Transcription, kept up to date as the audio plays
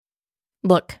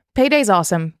Look, payday's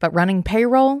awesome, but running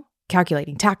payroll,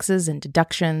 calculating taxes and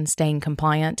deductions, staying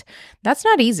compliant, that's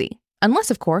not easy.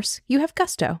 Unless, of course, you have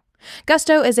Gusto.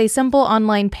 Gusto is a simple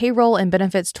online payroll and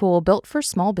benefits tool built for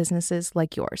small businesses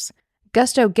like yours.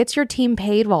 Gusto gets your team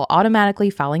paid while automatically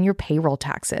filing your payroll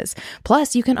taxes.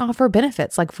 Plus, you can offer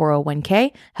benefits like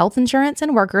 401k, health insurance,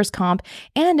 and workers' comp,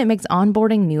 and it makes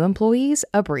onboarding new employees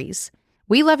a breeze.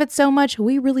 We love it so much,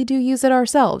 we really do use it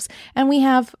ourselves, and we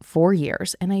have 4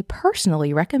 years, and I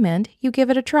personally recommend you give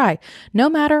it a try, no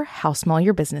matter how small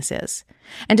your business is.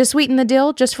 And to sweeten the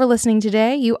deal, just for listening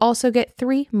today, you also get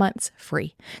 3 months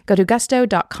free. Go to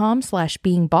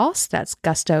gusto.com/beingboss. That's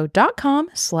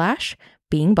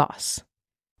gusto.com/beingboss.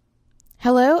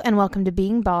 Hello, and welcome to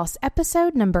Being Boss,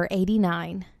 episode number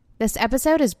 89. This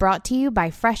episode is brought to you by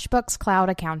FreshBooks Cloud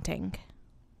Accounting.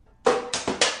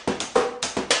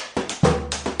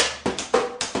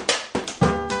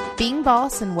 Being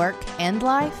boss in work and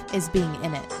life is being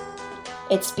in it.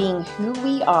 It's being who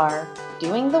we are,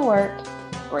 doing the work,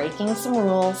 breaking some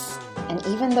rules, and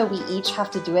even though we each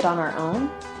have to do it on our own,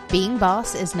 being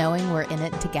boss is knowing we're in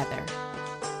it together.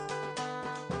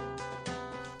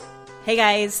 Hey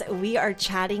guys, we are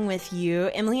chatting with you.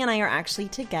 Emily and I are actually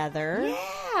together.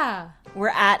 Yeah! We're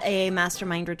at a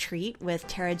mastermind retreat with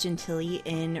Tara Gentili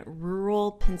in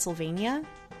rural Pennsylvania.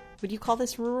 Would you call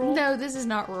this rural? No, this is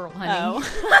not rural, honey. Oh.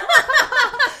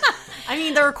 I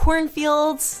mean, there are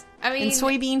cornfields and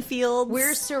soybean fields.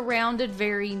 We're surrounded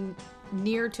very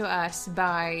near to us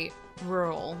by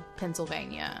rural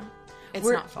Pennsylvania.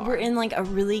 We're not far. We're in like a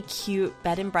really cute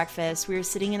bed and breakfast. We're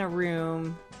sitting in a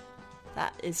room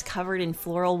that is covered in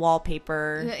floral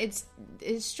wallpaper. It's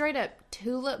straight up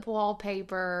tulip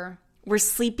wallpaper. We're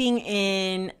sleeping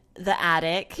in the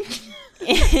attic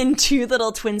in 2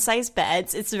 little twin-sized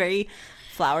beds. It's very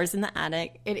flowers in the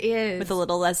attic. It is. With a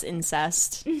little less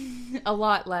incest. A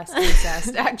lot less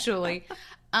incest, actually.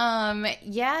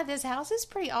 Yeah, this house is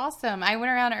pretty awesome. I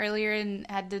went around earlier and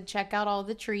had to check out all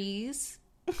the trees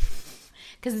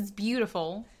because it's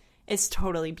beautiful. It's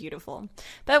totally beautiful.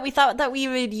 But we thought that we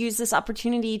would use this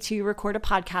opportunity to record a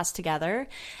podcast together.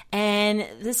 And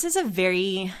this is a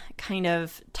very kind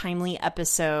of timely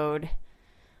episode.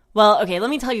 Well, okay, let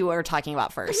me tell you what we're talking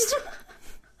about first.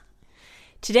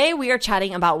 Today, we are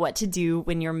chatting about what to do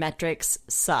when your metrics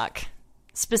suck.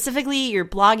 Specifically, your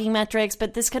blogging metrics,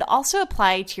 but this could also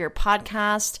apply to your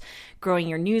podcast, growing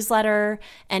your newsletter,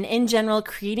 and in general,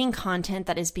 creating content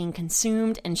that is being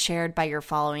consumed and shared by your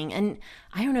following. And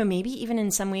I don't know, maybe even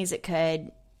in some ways it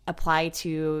could apply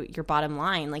to your bottom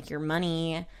line, like your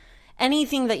money,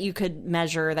 anything that you could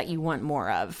measure that you want more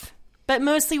of. But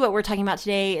mostly what we're talking about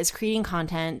today is creating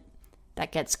content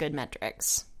that gets good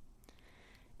metrics.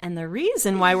 And the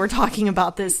reason why we're talking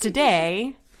about this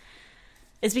today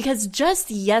is because just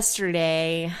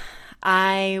yesterday,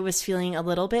 I was feeling a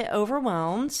little bit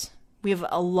overwhelmed. We have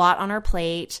a lot on our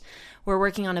plate. We're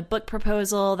working on a book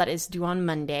proposal that is due on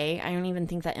Monday. I don't even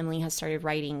think that Emily has started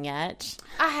writing yet.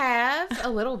 I have a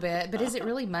little bit, but is it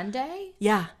really Monday?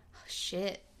 Yeah. Oh,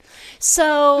 shit.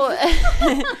 So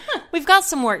we've got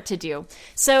some work to do.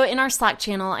 So in our Slack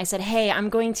channel, I said, hey, I'm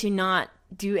going to not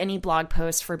do any blog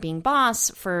posts for Being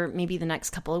Boss for maybe the next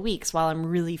couple of weeks while I'm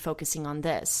really focusing on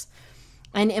this.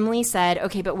 And Emily said,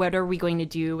 okay, but what are we going to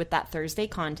do with that Thursday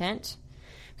content?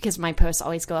 Because my posts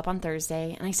always go up on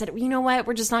Thursday. And I said, well, you know what?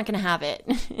 We're just not going to have it.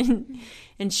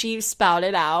 And she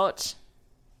spouted out,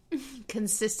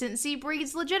 consistency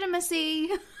breeds legitimacy.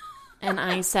 And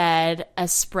I said, a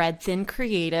spread thin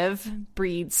creative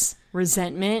breeds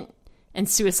resentment and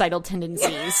suicidal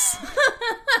tendencies.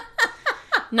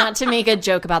 Not to make a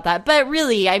joke about that, but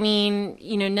really, I mean,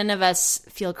 you know, none of us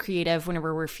feel creative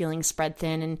whenever we're feeling spread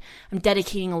thin, and I'm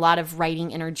dedicating a lot of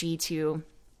writing energy to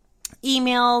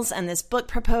emails and this book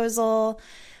proposal.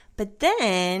 But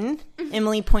then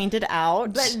Emily pointed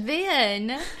out.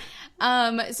 So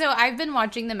I've been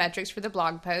watching the metrics for the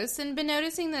blog posts and been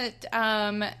noticing that,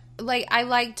 I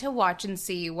like to watch and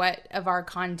see what of our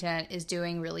content is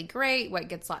doing really great, what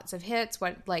gets lots of hits,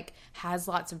 what, has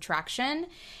lots of traction.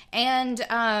 And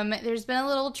there's been a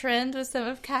little trend with some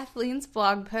of Kathleen's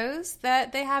blog posts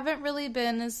that they haven't really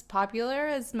been as popular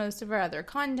as most of our other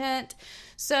content.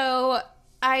 So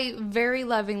I very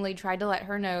lovingly tried to let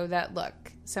her know that, look,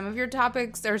 some of your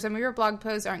topics or some of your blog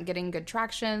posts aren't getting good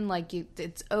traction.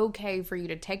 It's okay for you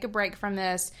to take a break from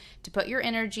this, to put your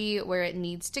energy where it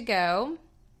needs to go.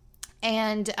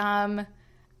 And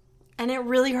it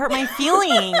really hurt my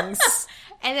feelings.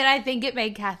 And then I think it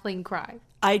made Kathleen cry.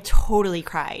 I totally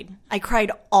cried. I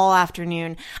cried all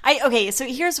afternoon. So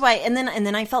here's why. And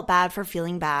then I felt bad for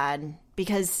feeling bad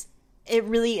because It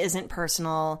really isn't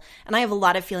personal, and I have a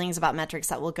lot of feelings about metrics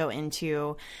that we'll go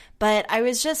into, but I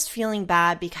was just feeling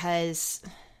bad because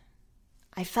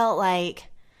I felt like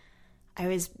I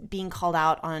was being called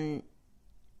out on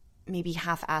maybe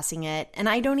half-assing it, and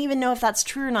I don't even know if that's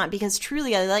true or not, because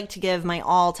truly I like to give my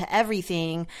all to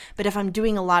everything, but if I'm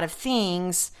doing a lot of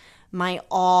things, my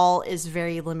all is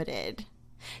very limited.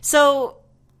 So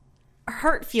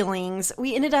hurt feelings.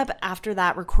 We ended up after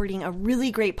that recording a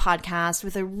really great podcast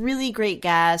with a really great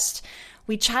guest.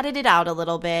 We chatted it out a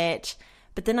little bit,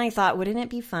 but then I thought, wouldn't it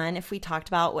be fun if we talked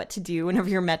about what to do whenever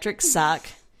your metrics suck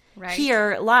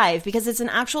here live? Because it's an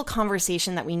actual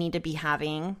conversation that we need to be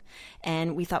having,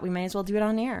 and we thought we might as well do it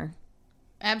on air.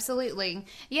 Absolutely.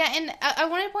 Yeah, and I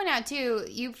want to point out, too,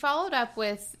 you followed up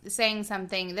with saying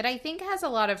something that I think has a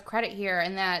lot of credit here,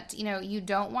 and that, you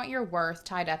don't want your worth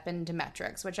tied up into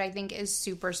metrics, which I think is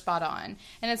super spot on.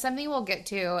 And it's something we'll get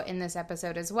to in this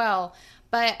episode as well.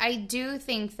 But I do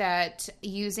think that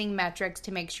using metrics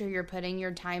to make sure you're putting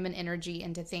your time and energy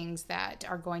into things that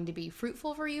are going to be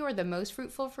fruitful for you or the most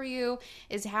fruitful for you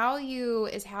is how you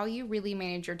really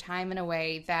manage your time in a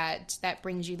way that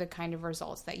brings you the kind of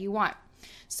results that you want.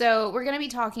 So we're going to be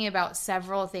talking about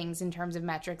several things in terms of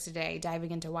metrics today, diving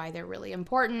into why they're really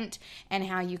important and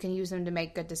how you can use them to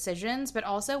make good decisions, but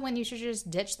also when you should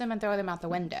just ditch them and throw them out the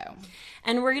window.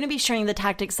 And we're going to be sharing the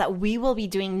tactics that we will be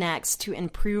doing next to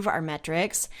improve our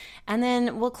metrics. And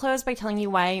then we'll close by telling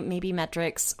you why maybe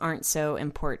metrics aren't so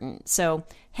important. So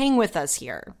hang with us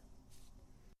here.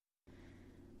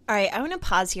 All right, I want to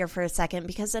pause here for a second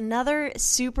because another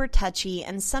super touchy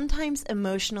and sometimes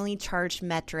emotionally charged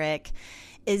metric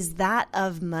is that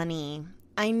of money.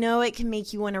 I know it can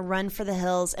make you want to run for the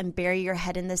hills and bury your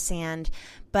head in the sand,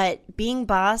 but being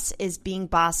boss is being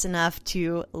boss enough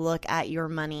to look at your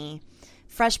money.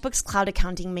 FreshBooks Cloud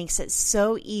Accounting makes it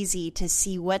so easy to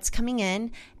see what's coming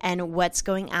in and what's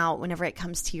going out whenever it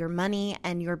comes to your money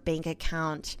and your bank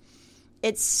account.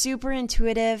 It's super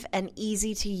intuitive and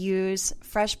easy to use.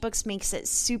 FreshBooks makes it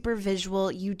super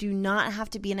visual. You do not have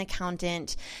to be an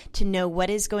accountant to know what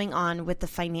is going on with the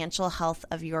financial health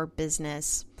of your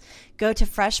business. Go to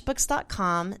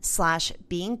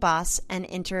freshbooks.com/beingboss and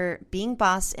enter Being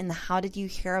Boss in the How Did You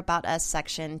Hear About Us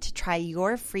section to try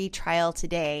your free trial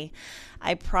today.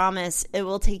 I promise it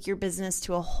will take your business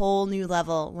to a whole new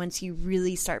level once you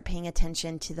really start paying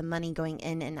attention to the money going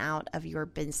in and out of your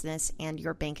business and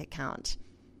your bank account.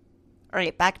 All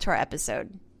right, back to our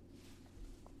episode.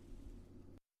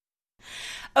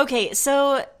 Okay,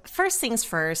 so first things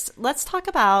first, let's talk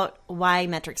about why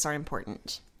metrics are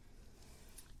important.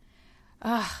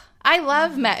 I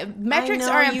love metrics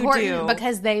are important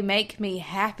because they make me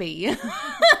happy.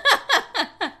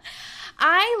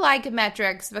 I like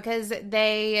metrics because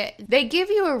they give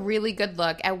you a really good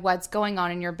look at what's going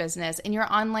on in your business, in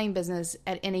your online business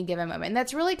at any given moment. And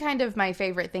that's really kind of my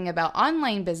favorite thing about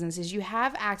online business is you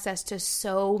have access to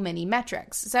so many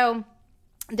metrics. So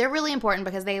they're really important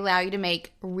because they allow you to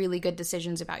make really good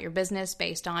decisions about your business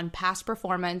based on past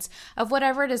performance of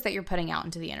whatever it is that you're putting out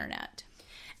into the internet.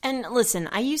 And listen,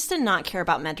 I used to not care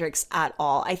about metrics at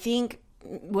all. I think,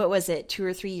 2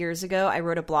 or 3 years ago, I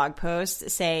wrote a blog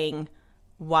post saying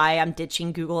why I'm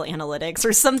ditching Google Analytics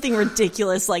or something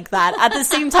ridiculous like that. At the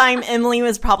same time, Emily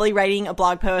was probably writing a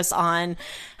blog post on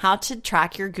how to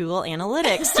track your Google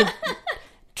Analytics to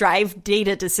drive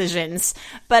data decisions.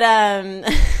 But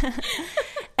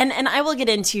And I will get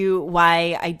into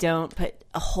why I don't put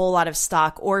a whole lot of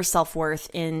stock or self-worth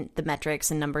in the metrics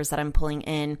and numbers that I'm pulling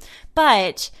in.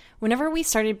 But whenever we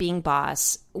started Being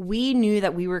Boss, we knew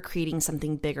that we were creating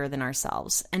something bigger than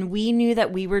ourselves. And we knew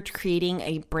that we were creating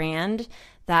a brand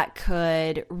that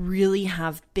could really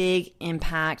have big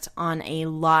impact on a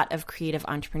lot of creative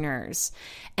entrepreneurs.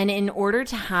 And in order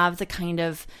to have the kind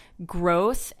of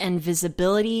growth and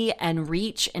visibility and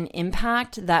reach and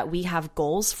impact that we have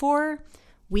goals for,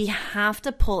 we have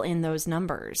to pull in those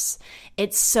numbers.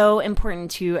 It's so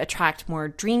important to attract more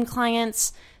dream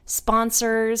clients,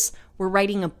 sponsors. We're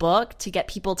writing a book to get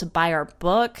people to buy our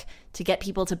book, to get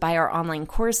people to buy our online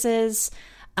courses,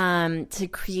 to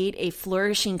create a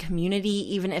flourishing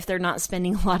community. Even if they're not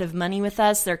spending a lot of money with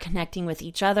us, they're connecting with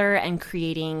each other and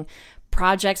creating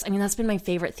projects. I mean, that's been my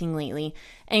favorite thing lately.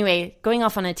 Anyway, going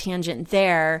off on a tangent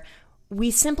there,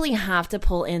 we simply have to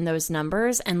pull in those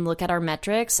numbers and look at our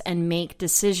metrics and make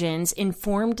decisions,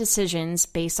 informed decisions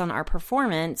based on our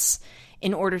performance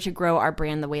in order to grow our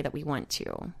brand the way that we want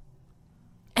to.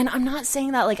 And I'm not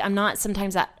saying that I'm not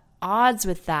sometimes at odds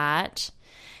with that,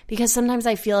 because sometimes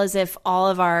I feel as if all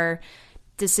of our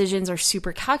decisions are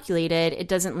super calculated. It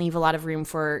doesn't leave a lot of room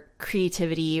for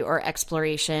creativity or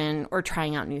exploration or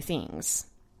trying out new things.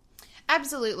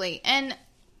 Absolutely. And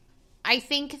I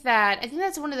think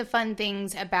that's one of the fun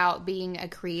things about being a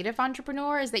creative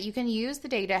entrepreneur is that you can use the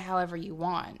data however you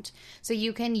want. So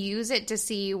you can use it to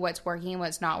see what's working and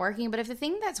what's not working. But if the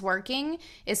thing that's working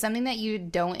is something that you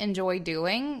don't enjoy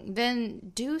doing,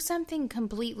 then do something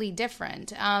completely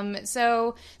different.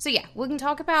 So yeah, we can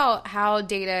talk about how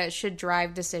data should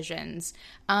drive decisions.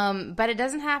 But it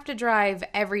doesn't have to drive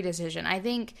every decision. I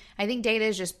think data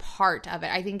is just part of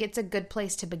it. I think it's a good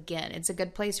place to begin. It's a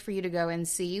good place for you to go and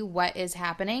see what is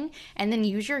happening and then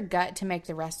use your gut to make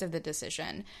the rest of the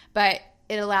decision. But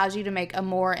it allows you to make a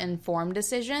more informed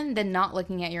decision than not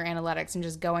looking at your analytics and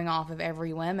just going off of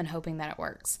every whim and hoping that it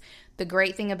works. The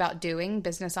great thing about doing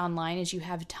business online is you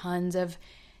have tons of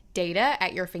data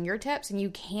at your fingertips and you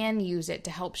can use it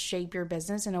to help shape your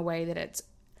business in a way that it's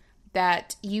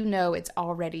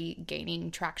already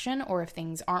gaining traction, or if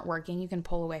things aren't working, you can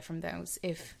pull away from those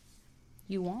if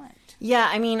you want. Yeah,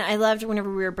 I mean, I loved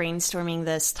whenever we were brainstorming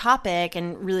this topic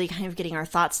and really kind of getting our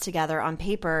thoughts together on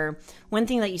paper. One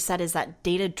thing that you said is that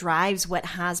data drives what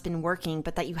has been working,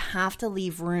 but that you have to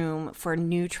leave room for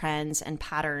new trends and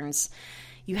patterns.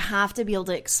 You have to be able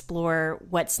to explore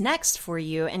what's next for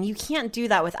you, and you can't do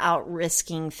that without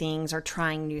risking things or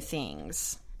trying new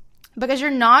things. Because you're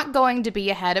not going to be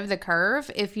ahead of the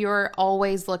curve if you're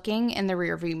always looking in the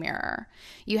rearview mirror.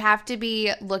 You have to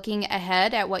be looking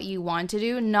ahead at what you want to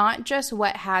do, not just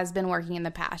what has been working in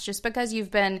the past. Just because you've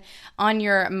been on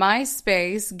your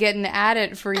MySpace getting at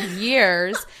it for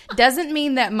years doesn't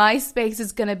mean that MySpace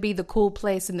is going to be the cool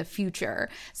place in the future.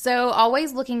 So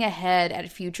always looking ahead at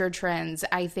future trends,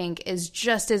 I think, is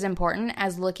just as important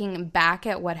as looking back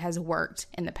at what has worked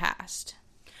in the past.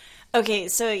 Okay,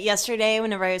 so yesterday,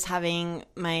 whenever I was having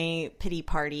my pity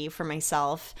party for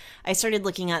myself, I started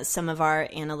looking at some of our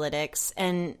analytics,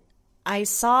 and I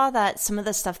saw that some of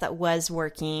the stuff that was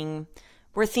working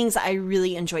were things that I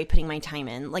really enjoy putting my time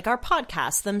in, like our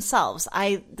podcasts themselves.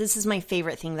 This is my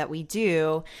favorite thing that we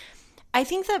do. I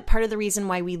think that part of the reason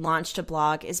why we launched a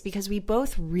blog is because we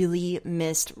both really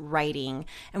missed writing,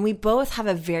 and we both have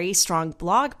a very strong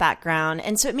blog background,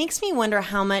 and so it makes me wonder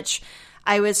how much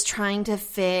I was trying to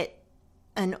fit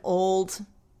an old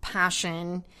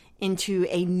passion into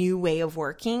a new way of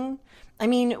working. I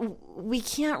mean, we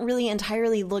can't really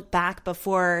entirely look back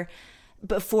before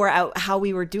how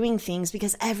we were doing things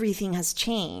because everything has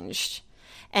changed.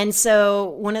 And so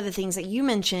one of the things that you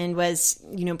mentioned was,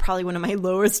 probably one of my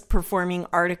lowest performing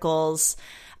articles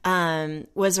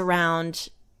was around,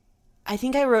 I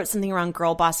think I wrote something around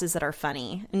girl bosses that are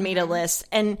funny and made a list.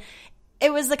 And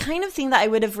it was the kind of thing that I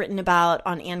would have written about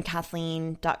on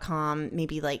AnnKathleen.com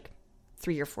maybe like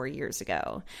 3 or 4 years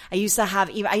ago. I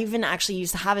even actually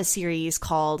used to have a series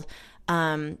called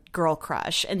Girl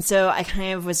Crush. And so I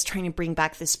kind of was trying to bring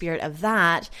back the spirit of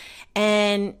that.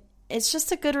 And it's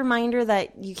just a good reminder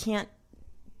that you can't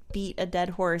beat a dead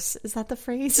horse. Is that the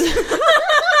phrase?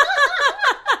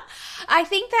 I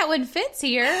think that one fits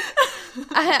here.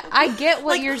 I get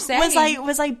what you're saying.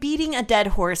 Was I beating a dead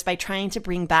horse by trying to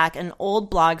bring back an old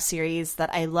blog series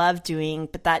that I love doing,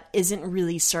 but that isn't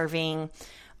really serving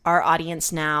our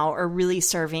audience now, or really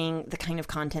serving the kind of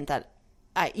content that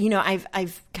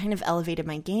I've kind of elevated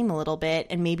my game a little bit,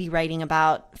 and maybe writing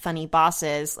about funny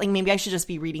bosses. Like maybe I should just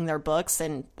be reading their books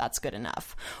and that's good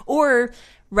enough. Or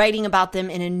writing about them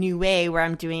in a new way where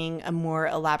I'm doing a more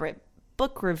elaborate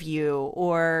book review,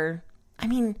 or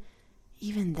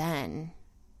even then.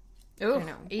 Ooh,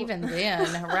 even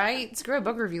then, right? Screw a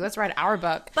book review. Let's write our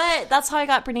book. But that's how I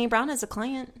got Brene Brown as a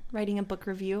client, writing a book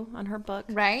review on her book.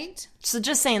 Right? So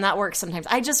just saying that works sometimes.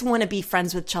 I just want to be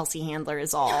friends with Chelsea Handler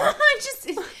is all.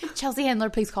 Chelsea Handler,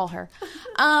 please call her.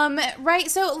 Right.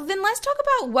 So then let's talk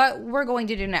about what we're going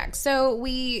to do next. So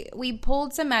we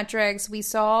pulled some metrics. We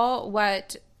saw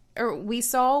what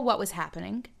was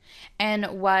happening and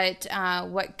what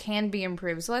can be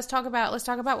improved. So let's talk about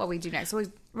what we do next.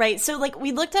 Right. So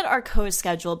we looked at our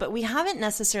co-schedule, but we haven't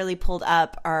necessarily pulled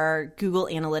up our Google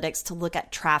Analytics to look at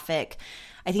traffic.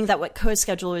 I think that what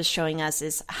co-schedule is showing us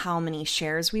is how many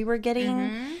shares we were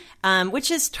getting,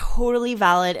 which is totally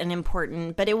valid and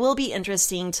important. But it will be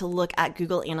interesting to look at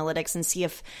Google Analytics and see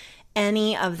if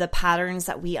any of the patterns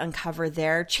that we uncover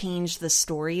there change the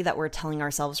story that we're telling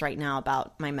ourselves right now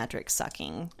about my metrics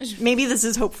sucking. Maybe this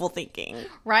is hopeful thinking.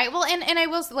 Right. Well, and I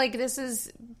will, this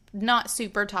is not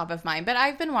super top of mind, but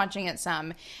I've been watching it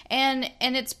some, and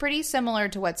it's pretty similar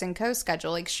to what's in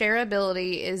co-schedule.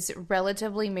 Shareability is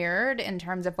relatively mirrored in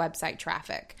terms of website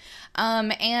traffic.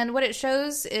 And what it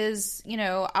shows is,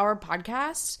 our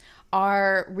podcasts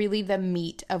are really the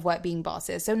meat of what Being Boss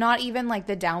is. So not even like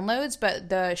the downloads, but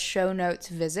the show notes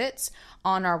visits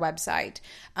on our website.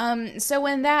 So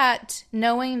in that,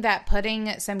 knowing that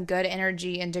putting some good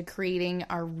energy into creating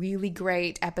our really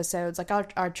great episodes, like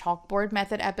our chalkboard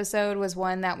method episode was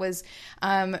one that was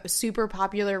super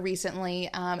popular recently,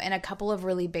 and a couple of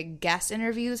really big guest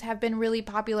interviews have been really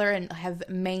popular and have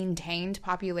maintained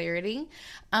popularity.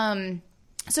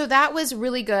 So that was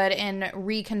really good in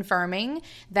reconfirming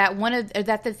that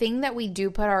that the thing that we do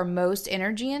put our most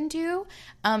energy into,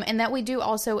 and that we do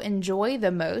also enjoy the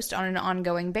most on an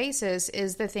ongoing basis,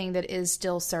 is the thing that is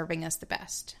still serving us the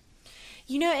best.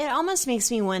 You know, it almost makes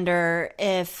me wonder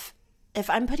if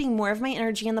I'm putting more of my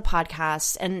energy in the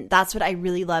podcast, and that's what I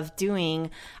really love doing,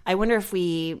 I wonder if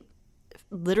we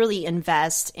literally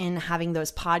invest in having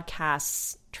those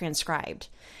podcasts transcribed.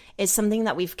 Is something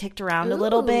that we've kicked around a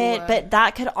little bit, but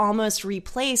that could almost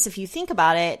replace, if you think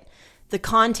about it, the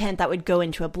content that would go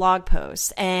into a blog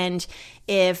post. And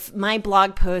if my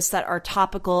blog posts that are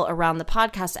topical around the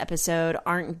podcast episode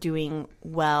aren't doing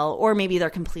well, or maybe they're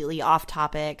completely off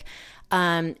topic,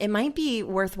 it might be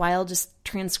worthwhile just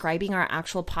transcribing our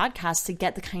actual podcast to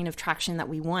get the kind of traction that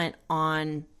we want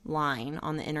online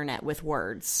on the internet with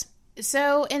words.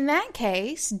 So in that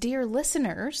case, dear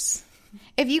listeners,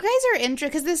 if you guys are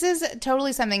interested, because this is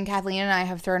totally something Kathleen and I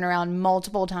have thrown around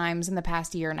multiple times in the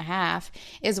past year and a half,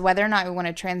 is whether or not we want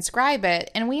to transcribe it.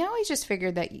 And we always just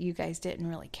figured that you guys didn't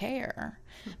really care.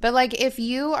 But like, if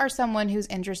you are someone who's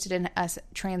interested in us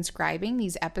transcribing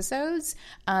these episodes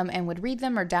and would read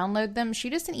them or download them,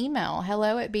 shoot us an email,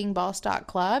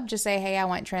 hello@beingboss.club. Just say, hey, I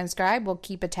want transcribed. We'll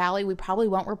keep a tally. We probably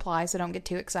won't reply, so don't get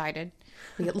too excited.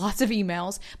 We get lots of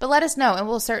emails, but let us know and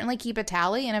we'll certainly keep a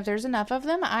tally. And if there's enough of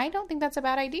them, I don't think that's a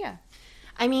bad idea.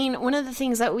 I mean, one of the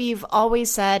things that we've always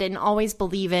said and always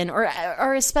believe in, or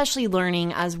especially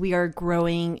learning as we are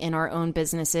growing in our own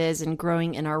businesses and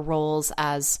growing in our roles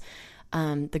as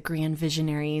the grand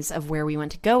visionaries of where we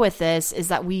want to go with this, is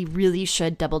that we really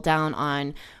should double down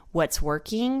on what's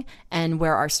working and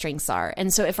where our strengths are.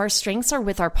 And so if our strengths are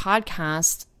with our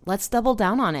podcast, let's double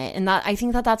down on it. And I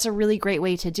think that that's a really great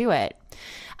way to do it.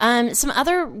 Some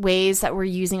other ways that we're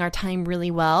using our time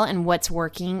really well and what's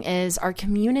working is our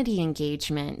community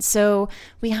engagement. So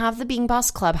we have the Being Boss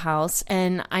Clubhouse,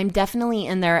 and I'm definitely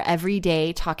in there every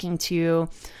day talking to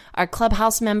our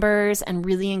Clubhouse members and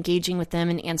really engaging with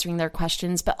them and answering their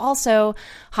questions, but also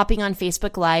hopping on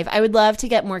Facebook Live. I would love to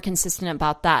get more consistent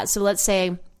about that. So let's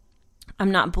say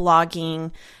I'm not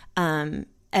blogging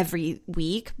every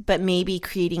week, but maybe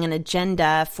creating an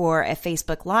agenda for a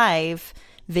Facebook Live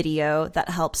video that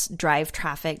helps drive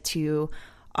traffic to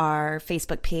our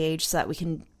Facebook page so that we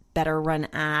can better run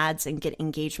ads and get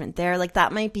engagement there. Like,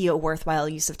 that might be a worthwhile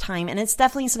use of time. And it's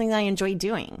definitely something that I enjoy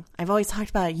doing. I've always talked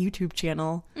about a YouTube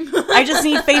channel. I just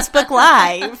need Facebook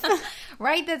Live.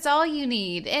 Right? That's all you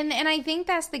need. And I think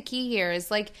that's the key here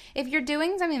is, like, if you're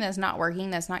doing something that's not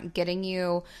working, that's not getting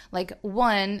you, like,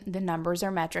 one, the numbers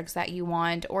or metrics that you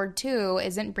want, or two,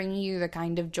 isn't bringing you the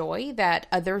kind of joy that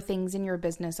other things in your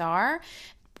business are,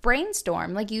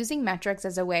 brainstorm. Like, using metrics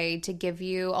as a way to give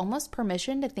you almost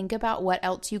permission to think about what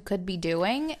else you could be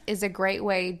doing is a great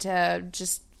way to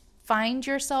just find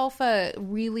yourself a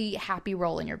really happy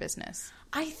role in your business.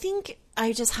 I think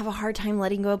I just have a hard time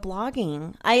letting go of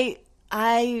blogging.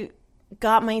 I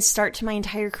got my start to my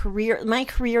entire career, my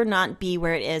career not be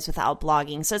where it is without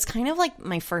blogging. So it's kind of like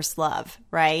my first love,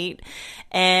 right?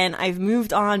 And I've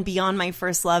moved on beyond my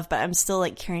first love, but I'm still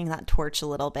like carrying that torch a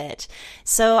little bit.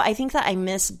 So I think that I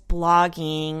miss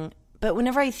blogging, but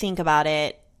whenever I think about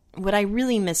it, what I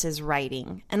really miss is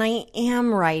writing. And I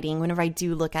am writing whenever I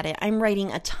do look at it. I'm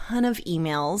writing a ton of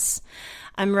emails.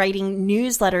 I'm writing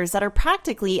newsletters that are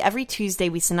practically every Tuesday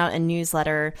we send out a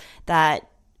newsletter that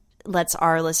lets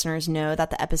our listeners know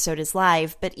that the episode is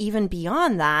live. But even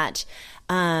beyond that,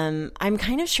 I'm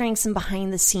kind of sharing some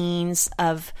behind the scenes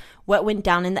of what went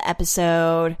down in the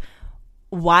episode,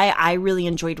 why I really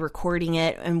enjoyed recording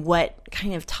it, and what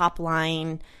kind of top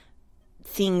line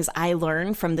things I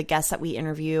learned from the guests that we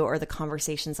interview or the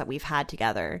conversations that we've had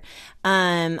together.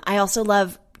 I also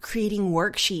love creating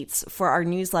worksheets for our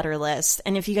newsletter list.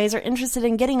 And if you guys are interested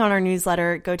in getting on our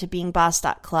newsletter, go to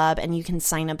beingboss.club and you can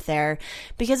sign up there,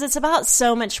 because it's about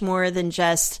so much more than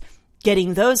just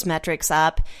getting those metrics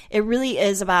up. It really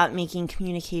is about making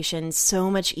communication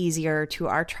so much easier to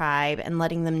our tribe and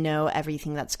letting them know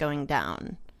everything that's going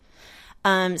down.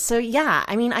 So yeah,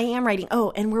 I mean, I am writing.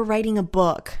 Oh, and we're writing a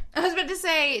book. I was about to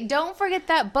say, don't forget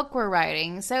that book we're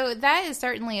writing. So that is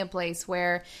certainly a place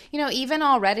where, even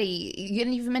already,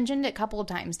 you've mentioned it a couple of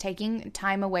times, taking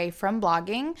time away from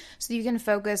blogging so you can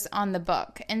focus on the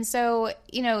book. And so,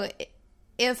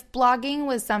 if blogging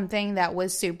was something that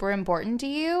was super important to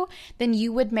you, then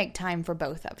you would make time for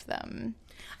both of them.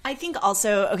 I think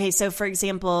also, okay, so for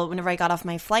example, whenever I got off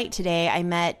my flight today, I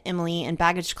met Emily in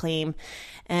baggage claim,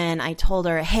 and I told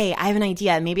her, hey, I have an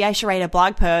idea. Maybe I should write a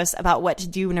blog post about what to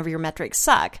do whenever your metrics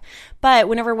suck. But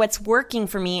whenever what's working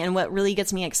for me and what really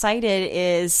gets me excited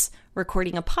is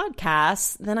recording a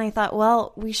podcast, then I thought,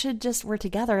 well, we're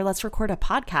together. Let's record a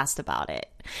podcast about it.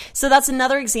 So that's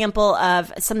another example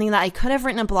of something that I could have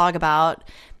written a blog about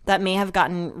that may have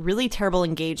gotten really terrible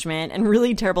engagement and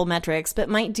really terrible metrics, but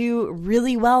might do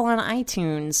really well on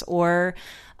iTunes or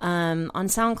on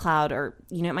SoundCloud, or,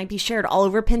 it might be shared all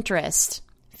over Pinterest.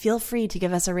 Feel free to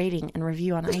give us a rating and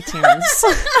review on iTunes.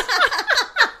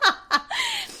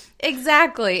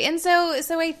 Exactly. And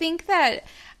so I think that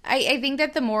I think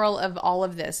that the moral of all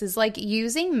of this is like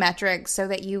using metrics so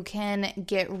that you can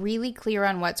get really clear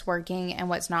on what's working and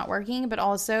what's not working, but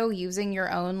also using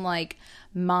your own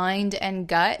mind and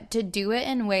gut to do it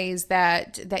in ways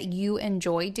that you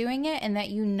enjoy doing it and that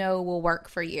will work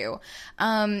for you.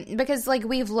 Because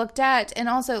we've looked at, and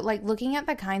also looking at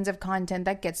the kinds of content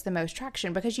that gets the most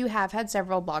traction, because you have had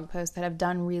several blog posts that have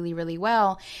done really, really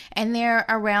well, and they're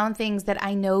around things that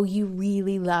I know you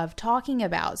really love talking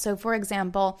about. So for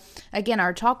example, again,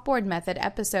 our chalkboard method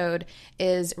episode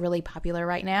is really popular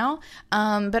right now.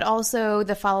 But also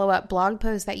the follow-up blog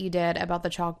post that you did about the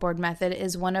chalkboard method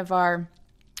is one of our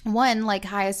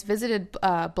highest visited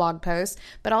blog posts,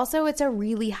 but also it's a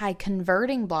really high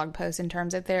converting blog post in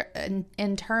terms of the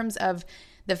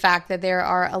fact that there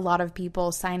are a lot of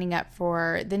people signing up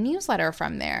for the newsletter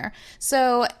from there.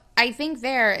 So I think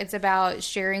it's about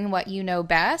sharing what you know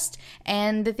best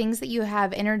and the things that you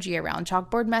have energy around.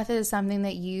 Chalkboard method is something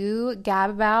that you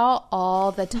gab about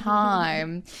all the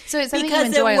time. So it's something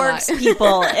because you enjoy it works, a lot.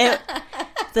 People.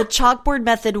 The chalkboard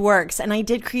method works, and I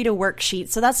did create a worksheet.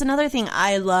 So that's another thing.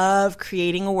 I love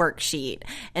creating a worksheet.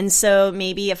 And so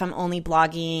maybe if I'm only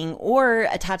blogging or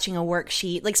attaching a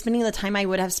worksheet, spending the time I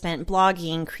would have spent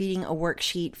blogging, creating a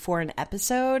worksheet for an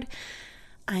episode,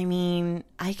 I mean,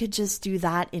 I could just do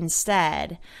that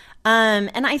instead.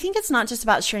 And I think it's not just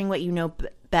about sharing what you know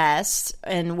best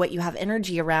and what you have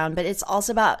energy around, but it's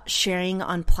also about sharing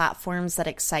on platforms that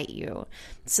excite you.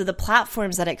 So the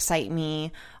platforms that excite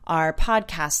me are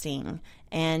podcasting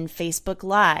and Facebook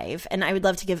Live. And I would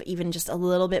love to give even just a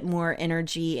little bit more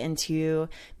energy into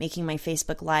making my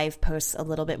Facebook Live posts a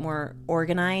little bit more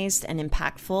organized and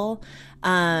impactful.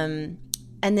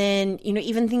 And then,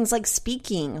 even things like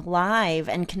speaking live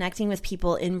and connecting with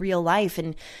people in real life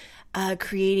and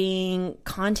creating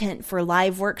content for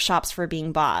live workshops for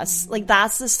Being Boss.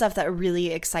 That's the stuff that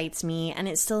really excites me. And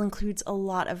it still includes a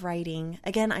lot of writing.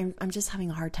 Again, I'm just having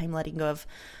a hard time letting go of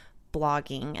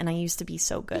blogging, and I used to be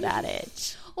so good at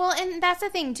it. Well, and that's the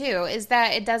thing too, is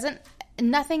that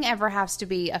nothing ever has to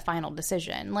be a final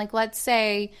decision. Let's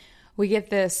say we get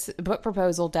this book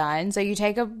proposal done. So you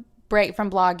take a break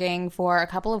from blogging for a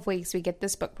couple of weeks. We get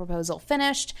this book proposal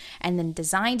finished and then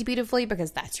designed beautifully,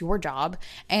 because that's your job.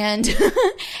 And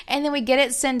and then we get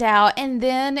it sent out, and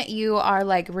then you are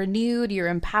renewed, you're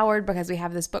empowered because we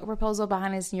have this book proposal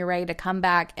behind us, and you're ready to come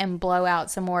back and blow out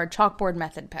some more chalkboard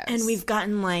method posts. And we've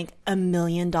gotten $1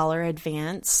 million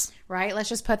advance. Right? Let's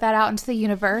just put that out into the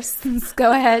universe. Let's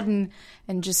go ahead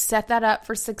and just set that up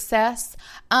for success.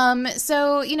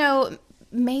 So,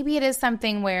 maybe it is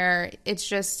something where it's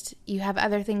just you have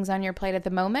other things on your plate at the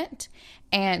moment,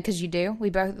 and because you do, we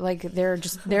both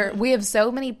we have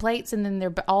so many plates, and then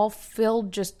they're all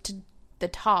filled just to the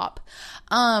top.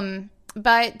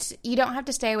 But you don't have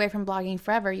to stay away from blogging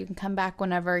forever. You can come back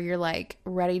whenever you're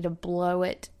ready to blow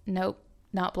it. Nope,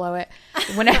 not blow it.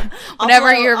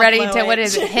 Whenever you're ready to, what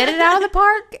is it? Hit it out of the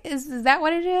park? Is that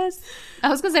what it is? I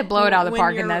was gonna say blow it out of the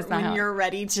park, and that's not when you're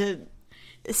ready to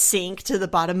sink to the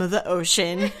bottom of the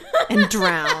ocean and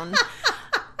drown.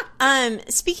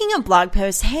 Speaking of blog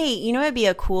posts, hey, it'd be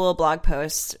a cool blog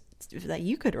post that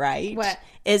you could write. What?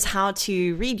 Is how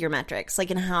to read your metrics,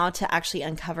 and how to actually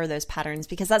uncover those patterns,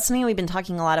 because that's something we've been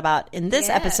talking a lot about in this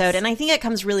episode. And I think it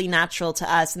comes really natural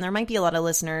to us. And there might be a lot of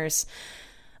listeners.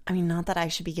 I mean, not that I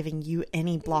should be giving you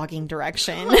any blogging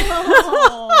direction.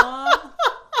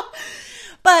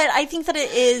 But I think that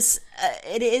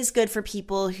it is good for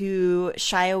people who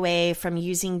shy away from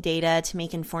using data to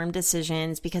make informed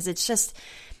decisions, because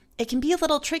it can be a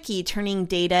little tricky turning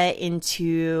data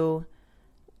into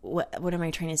what am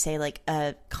I trying to say? Like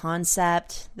a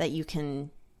concept that you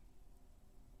can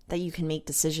make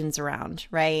decisions around,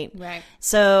 right? Right.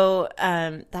 So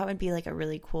that would be like a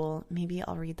really cool, maybe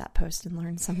I'll read that post and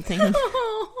learn something.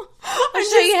 I'll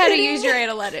show you how to use your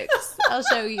analytics. I'll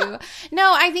show you.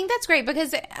 No, I think that's great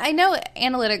because I know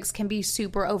analytics can be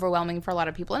super overwhelming for a lot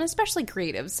of people, and especially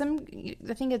creatives.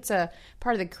 I think it's a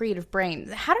part of the creative brain.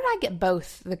 How did I get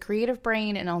both the creative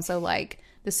brain and also like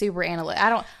the super analytic?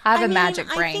 I have a magic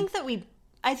brain.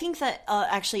 I think that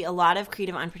actually a lot of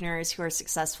creative entrepreneurs who are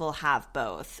successful have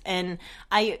both. And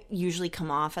I usually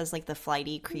come off as like the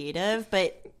flighty creative,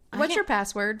 but what's your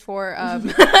password for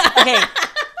Okay.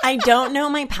 I don't know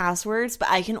my passwords, but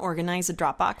I can organize a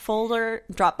Dropbox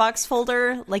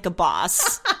folder like a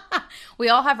boss. We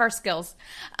all have our skills.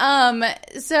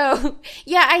 So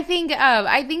yeah, I think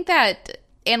that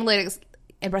analytics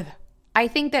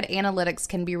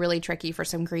can be really tricky for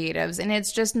some creatives, and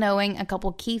it's just knowing a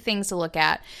couple key things to look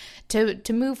at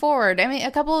to move forward. I mean,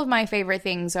 a couple of my favorite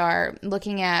things are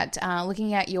looking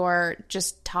at your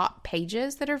just top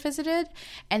pages that are visited,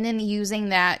 and then using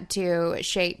that to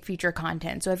shape future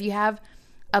content. So if you have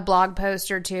a blog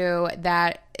post or two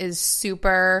that is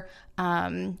super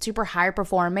high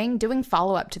performing, doing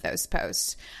follow up to those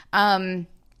posts.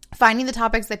 Finding the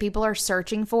topics that people are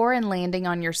searching for and landing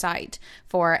on your site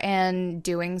for, and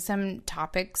doing some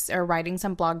topics or writing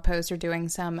some blog posts or doing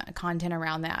some content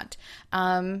around that.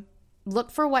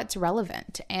 Look for what's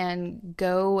relevant and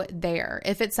go there.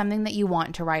 If it's something that you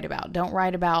want to write about, don't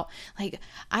write about, like,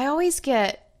 I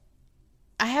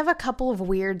have a couple of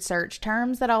weird search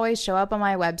terms that always show up on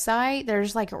my website.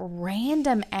 There's like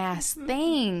random ass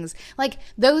things. Like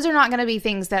those are not going to be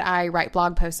things that I write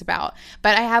blog posts about.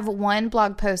 But I have one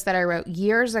blog post that I wrote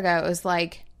years ago. It was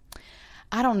like,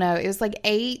 I don't know. It was like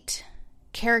 8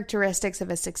 characteristics of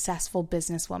a successful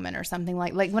businesswoman or something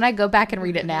like when I go back and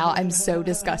read it now, I'm so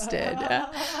disgusted.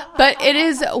 But it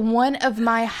is one of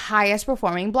my highest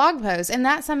performing blog posts. And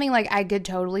that's something like I could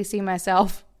totally see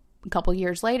myself a couple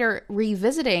years later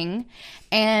revisiting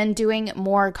and doing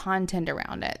more content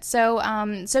around it. So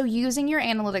using your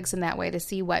analytics in that way to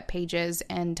see what pages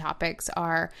and topics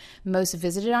are most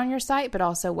visited on your site, but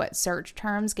also what search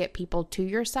terms get people to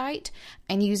your site,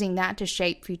 and using that to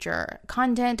shape future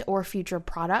content or future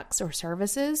products or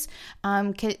services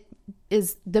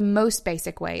is the most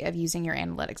basic way of using your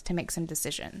analytics to make some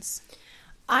decisions.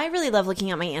 I really love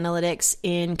looking at my analytics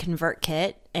in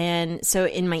ConvertKit, and so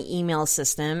in my email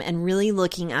system, and really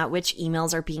looking at which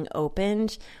emails are being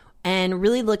opened and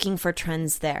really looking for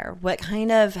trends there. What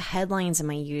kind of headlines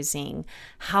am I using?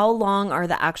 How long are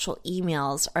the actual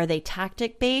emails? Are they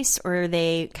tactic based, or are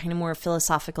they kind of more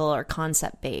philosophical or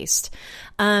concept based?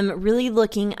 Really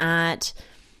looking at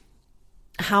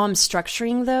how I'm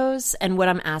structuring those and what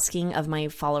I'm asking of my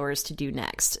followers to do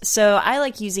next. So I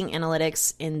like using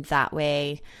analytics in that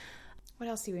way. What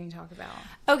else do we need to talk about?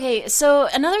 Okay, so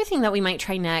another thing that we might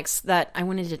try next that I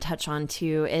wanted to touch on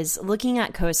too is looking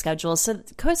at CoSchedule. So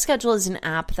CoSchedule is an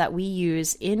app that we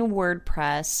use in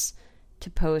WordPress to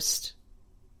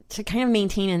kind of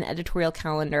maintain an editorial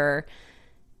calendar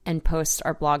and post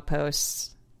our blog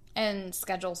posts. And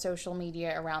schedule social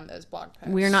media around those blog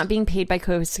posts. We are not being paid by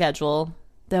CoSchedule,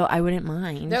 though I wouldn't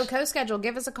mind. Though CoSchedule,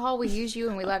 give us a call. We use you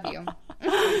and we love you.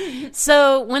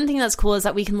 So one thing that's cool is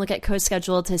that we can look at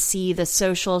CoSchedule to see the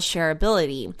social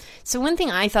shareability. So one thing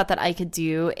I thought that I could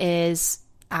do is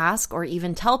ask or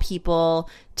even tell people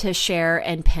to share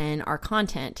and pin our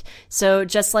content. So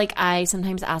just like I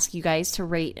sometimes ask you guys to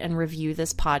rate and review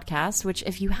this podcast, which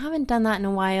if you haven't done that in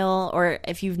a while, or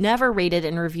if you've never rated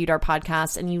and reviewed our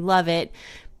podcast and you love it,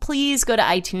 please go to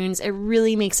iTunes. It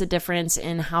really makes a difference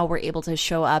in how we're able to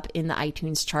show up in the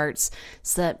iTunes charts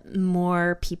so that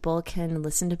more people can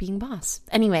listen to Being Boss.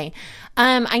 Anyway,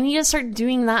 I need to start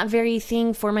doing that very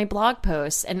thing for my blog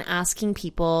posts and asking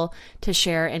people to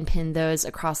share and pin those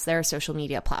across their social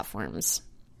media platforms.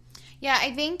 Yeah,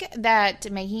 I think that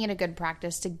making it a good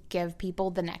practice to give people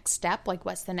the next step, like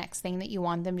what's the next thing that you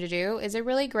want them to do, is a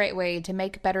really great way to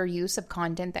make better use of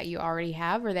content that you already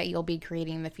have or that you'll be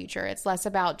creating in the future. It's less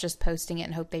about just posting it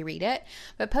and hope they read it,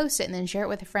 but post it and then share it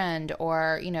with a friend,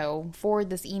 or,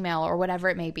 forward this email or whatever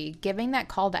it may be. Giving that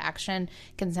call to action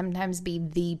can sometimes be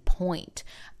the point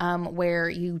where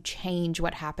you change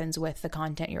what happens with the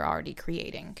content you're already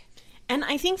creating. And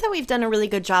I think that we've done a really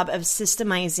good job of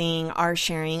systemizing our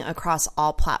sharing across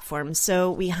all platforms.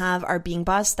 So we have our Being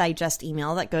Boss Digest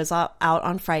email that goes out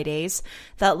on Fridays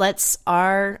that lets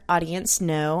our audience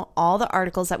know all the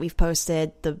articles that we've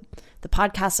posted, the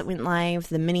podcast that went live,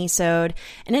 the mini-sode,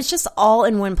 and it's just all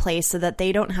in one place so that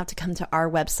they don't have to come to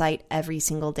our website every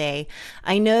single day.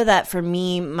 I know that for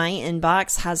me, my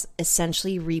inbox has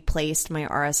essentially replaced my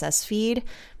RSS feed.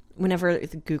 Whenever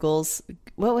Google's,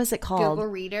 what was it called? Google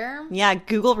Reader? Yeah,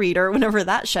 Google Reader, whenever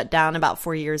that shut down about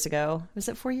 4 years ago. Was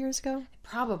it 4 years ago?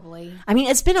 Probably. I mean,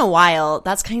 it's been a while.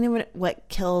 That's kind of what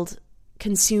killed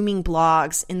consuming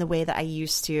blogs in the way that I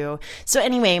used to. So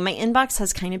anyway, my inbox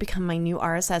has kind of become my new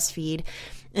RSS feed.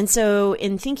 And so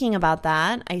in thinking about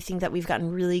that, I think that we've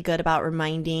gotten really good about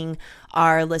reminding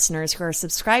our listeners who are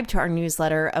subscribed to our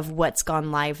newsletter of what's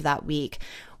gone live that week.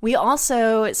 We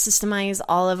also systemize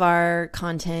all of our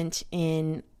content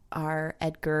in our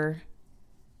Edgar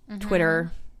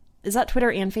Twitter. Is that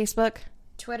Twitter and Facebook?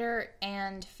 Twitter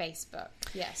and Facebook,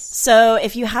 yes. So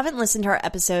if you haven't listened to our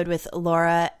episode with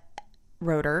Laura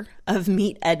Roeder of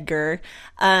Meet Edgar,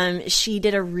 she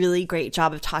did a really great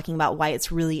job of talking about why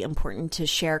it's really important to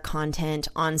share content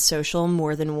on social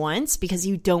more than once, because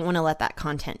you don't want to let that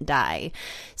content die.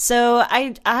 So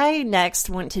I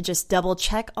next want to just double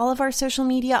check all of our social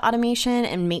media automation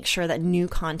and make sure that new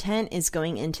content is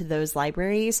going into those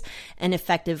libraries and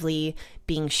effectively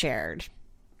being shared.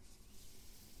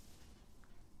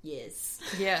 Yes.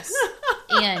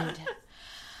 And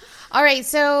all right,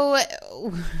 so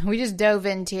we just dove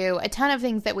into a ton of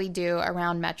things that we do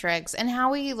around metrics and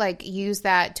how we use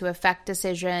that to affect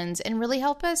decisions and really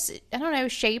help us,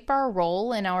 shape our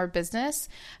role in our business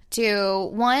to,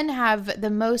 one, have the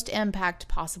most impact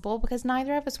possible, because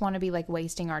neither of us want to be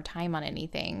wasting our time on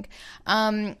anything,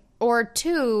 or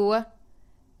two,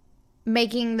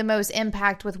 making the most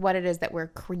impact with what it is that we're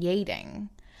creating.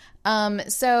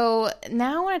 So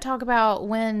now I want to talk about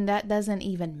when that doesn't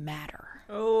even matter.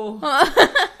 Oh,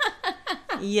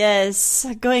 yes.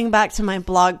 Going back to my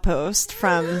blog post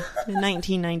from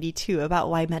 1992 about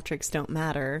why metrics don't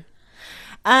matter.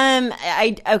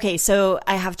 So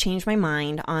I have changed my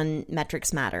mind on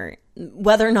metrics matter,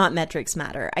 whether or not metrics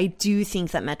matter. I do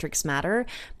think that metrics matter,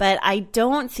 but I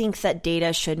don't think that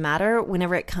data should matter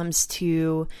whenever it comes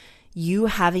to you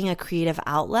having a creative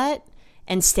outlet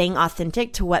and staying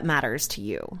authentic to what matters to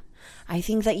you. I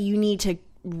think that you need to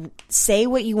say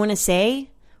what you want to say,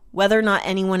 whether or not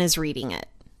anyone is reading it.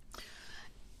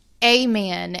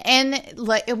 Amen. And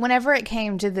whenever it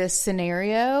came to this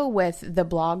scenario with the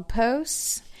blog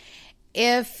posts,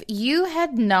 if you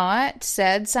had not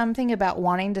said something about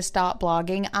wanting to stop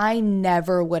blogging, I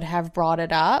never would have brought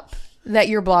it up that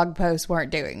your blog posts weren't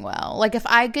doing well. If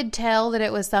I could tell that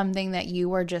it was something that you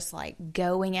were just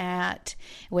going at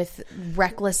with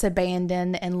reckless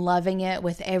abandon and loving it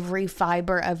with every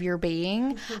fiber of your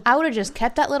being, I would have just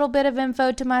kept that little bit of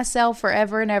info to myself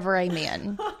forever and ever.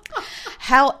 Amen.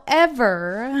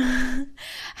 However,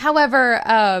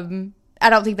 I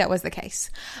don't think that was the case.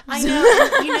 I know.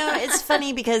 It's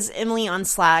funny because Emily on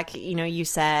Slack, you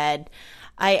said,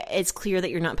 it's clear that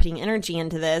you're not putting energy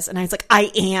into this. And I was like, I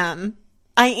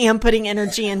am putting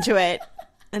energy into it.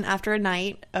 And after a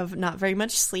night of not very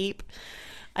much sleep,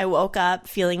 I woke up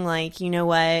feeling like, you know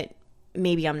what?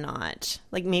 Maybe I'm not.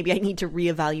 Maybe I need to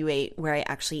reevaluate where I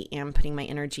actually am putting my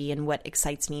energy and what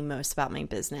excites me most about my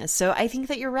business. So I think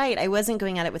that you're right. I wasn't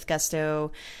going at it with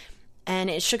gusto.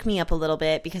 And it shook me up a little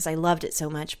bit because I loved it so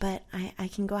much. But I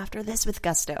can go after this with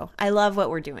gusto. I love what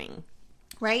we're doing.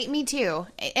 Right? Me too.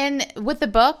 And with the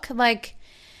book,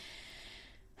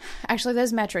 actually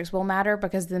those metrics will matter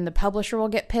because then the publisher will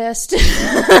get pissed.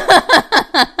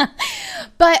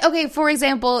 But okay, for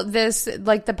example, this,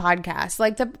 the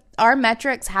podcast, our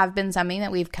metrics have been something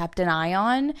that we've kept an eye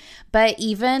on, but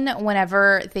even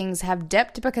whenever things have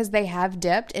dipped, because they have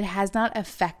dipped, it has not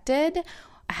affected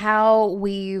how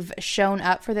we've shown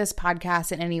up for this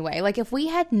podcast in any way. If we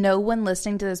had no one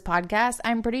listening to this podcast,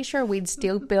 I'm pretty sure we'd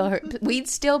still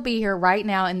be here right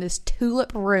now in this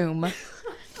tulip room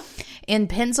in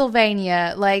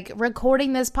Pennsylvania,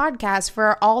 recording this podcast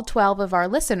for all 12 of our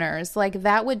listeners.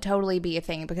 That would totally be a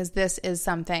thing, because this is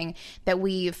something that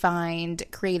we find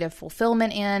creative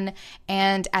fulfillment in.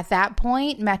 And at that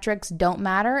point, metrics don't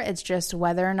matter. It's just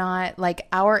whether or not,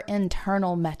 our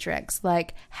internal metrics,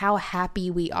 how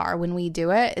happy we are when we do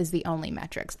it, is the only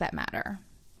metrics that matter.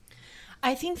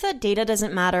 I think that data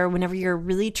doesn't matter whenever you're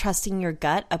really trusting your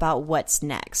gut about what's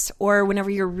next, or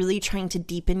whenever you're really trying to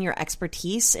deepen your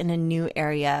expertise in a new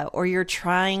area, or you're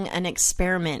trying an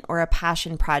experiment or a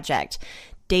passion project.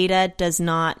 Data does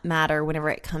not matter whenever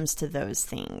it comes to those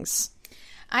things.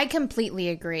 I completely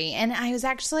agree. And I was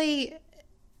actually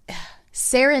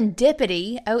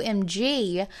serendipity,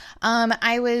 OMG.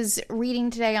 I was reading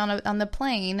today on the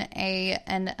plane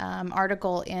an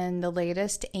article in the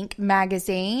latest Inc.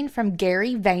 magazine from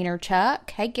Gary Vaynerchuk.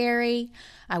 Hey, Gary.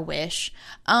 I wish.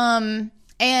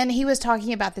 And he was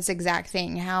talking about this exact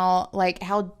thing, how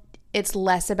it's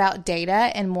less about data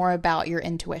and more about your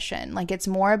intuition. Like, it's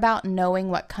more about knowing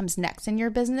what comes next in your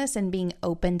business and being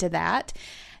open to that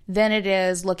than it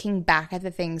is looking back at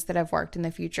the things that have worked in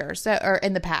the future, or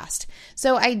in the past.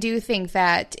 So I do think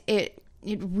that it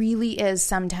really is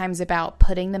sometimes about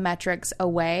putting the metrics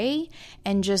away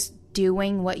and just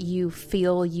doing what you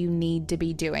feel you need to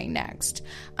be doing next.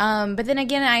 But then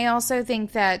again, I also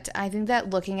think that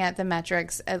looking at the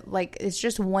metrics, it's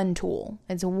just one tool.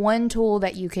 It's one tool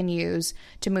that you can use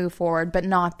to move forward, but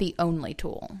not the only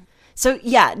tool. So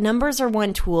yeah, numbers are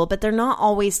one tool, but they're not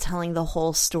always telling the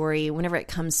whole story whenever it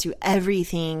comes to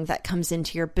everything that comes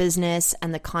into your business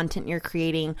and the content you're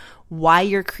creating, why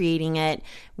you're creating it,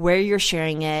 where you're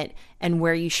sharing it, and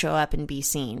where you show up and be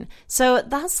seen. So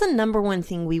that's the number one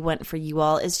thing we want for you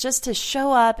all, is just to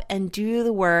show up and do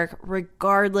the work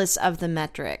regardless of the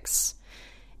metrics.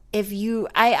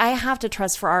 I have to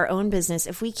trust for our own business,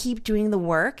 if we keep doing the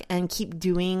work and keep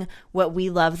doing what we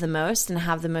love the most and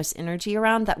have the most energy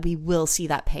around, that we will see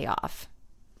that payoff.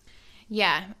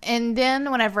 Yeah. And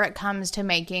then whenever it comes to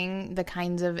making the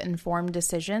kinds of informed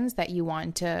decisions that you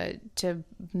want to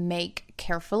make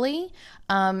carefully,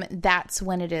 that's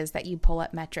when it is that you pull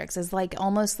up metrics. It's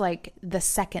almost like the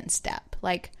second step.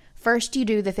 Like, first you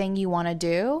do the thing you want to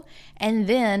do, and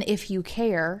then if you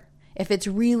care, if it's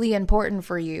really important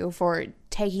for you for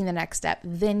taking the next step,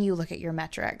 then you look at your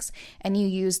metrics and you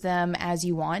use them as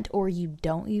you want, or you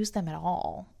don't use them at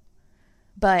all.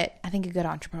 But I think a good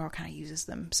entrepreneur kind of uses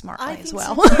them smartly as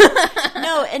well. So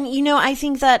no, and I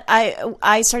think that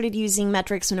I started using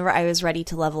metrics whenever I was ready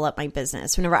to level up my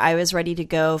business, whenever I was ready to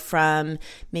go from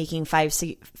making five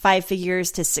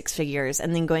figures to 6 figures,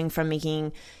 and then going from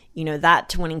making that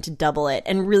to wanting to double it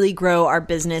and really grow our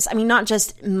business. I mean, not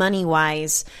just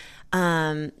money-wise,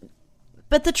 but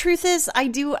the truth is, I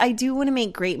do want to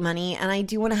make great money, and I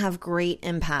do want to have great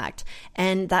impact,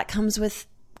 and that comes with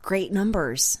great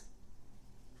numbers.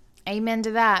 Amen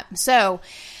to that. So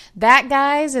that,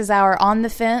 guys, is our On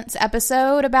the Fence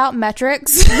episode about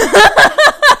metrics.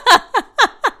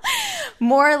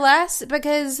 More or less,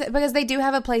 because they do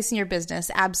have a place in your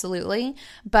business, absolutely,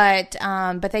 but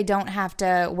they don't have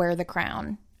to wear the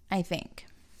crown, I think.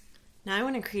 Now I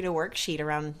want to create a worksheet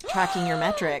around tracking your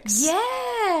metrics.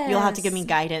 Yes. You'll have to give me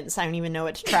guidance. I don't even know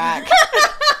what to track.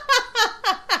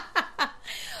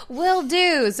 Will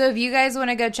do. So if you guys want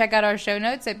to go check out our show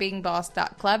notes at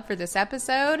beingboss.club for this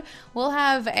episode, we'll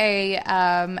have a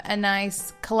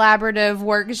nice collaborative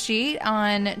worksheet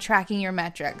on tracking your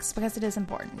metrics, because it is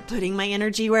important. Putting my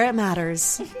energy where it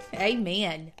matters.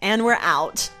 Amen. And we're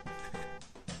out.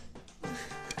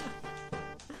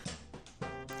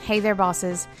 Hey there,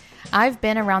 bosses. I've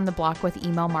been around the block with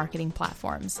email marketing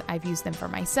platforms. I've used them for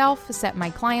myself, set my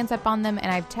clients up on them, and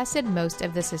I've tested most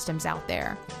of the systems out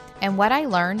there. And what I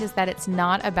learned is that it's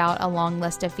not about a long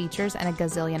list of features and a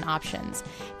gazillion options.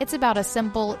 It's about a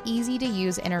simple,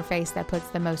 easy-to-use interface that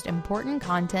puts the most important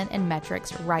content and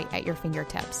metrics right at your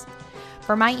fingertips.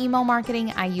 For my email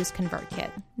marketing, I use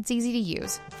ConvertKit. It's easy to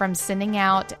use, from sending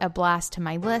out a blast to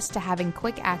my list to having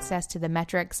quick access to the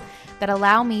metrics that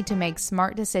allow me to make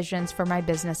smart decisions for my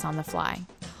business on the fly.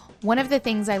 One of the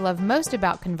things I love most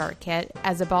about ConvertKit,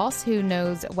 as a boss who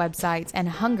knows websites and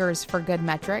hungers for good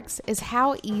metrics, is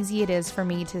how easy it is for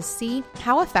me to see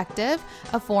how effective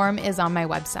a form is on my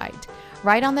website.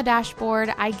 Right on the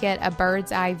dashboard, I get a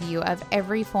bird's eye view of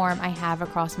every form I have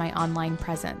across my online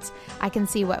presence. I can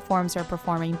see what forms are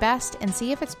performing best and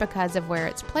see if it's because of where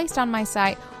it's placed on my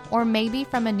site, or maybe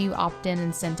from a new opt-in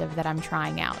incentive that I'm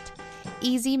trying out.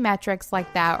 Easy metrics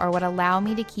like that are what allow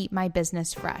me to keep my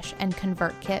business fresh, and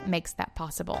ConvertKit makes that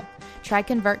possible. Try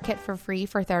ConvertKit for free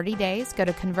for 30 days. Go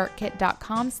to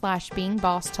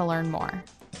convertkit.com/beingboss to learn more.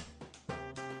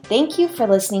 Thank you for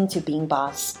listening to Being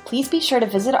Boss. Please be sure to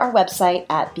visit our website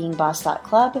at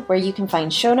beingboss.club, where you can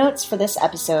find show notes for this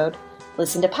episode,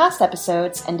 listen to past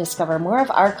episodes, and discover more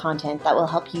of our content that will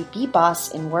help you be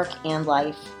boss in work and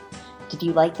life. Did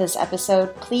you like this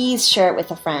episode? Please share it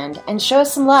with a friend and show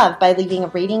us some love by leaving a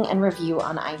rating and review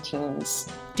on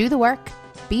iTunes. Do the work,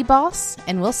 be boss,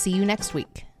 and we'll see you next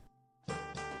week.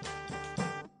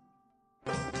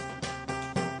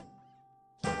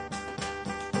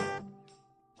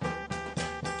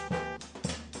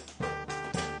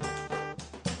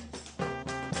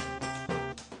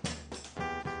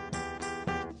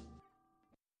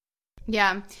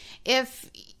 Yeah.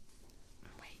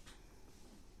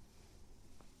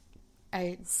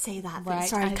 I say that. right.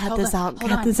 Sorry, cut hold this on, out.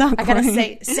 hold Cut on. this out. I gotta Corey.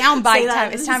 say soundbite Say that.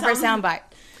 time. It's time for a soundbite.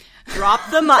 Drop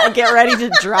the mic. Get ready to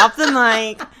drop the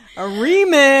mic. A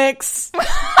remix.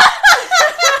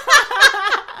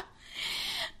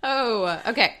 Oh,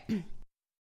 okay.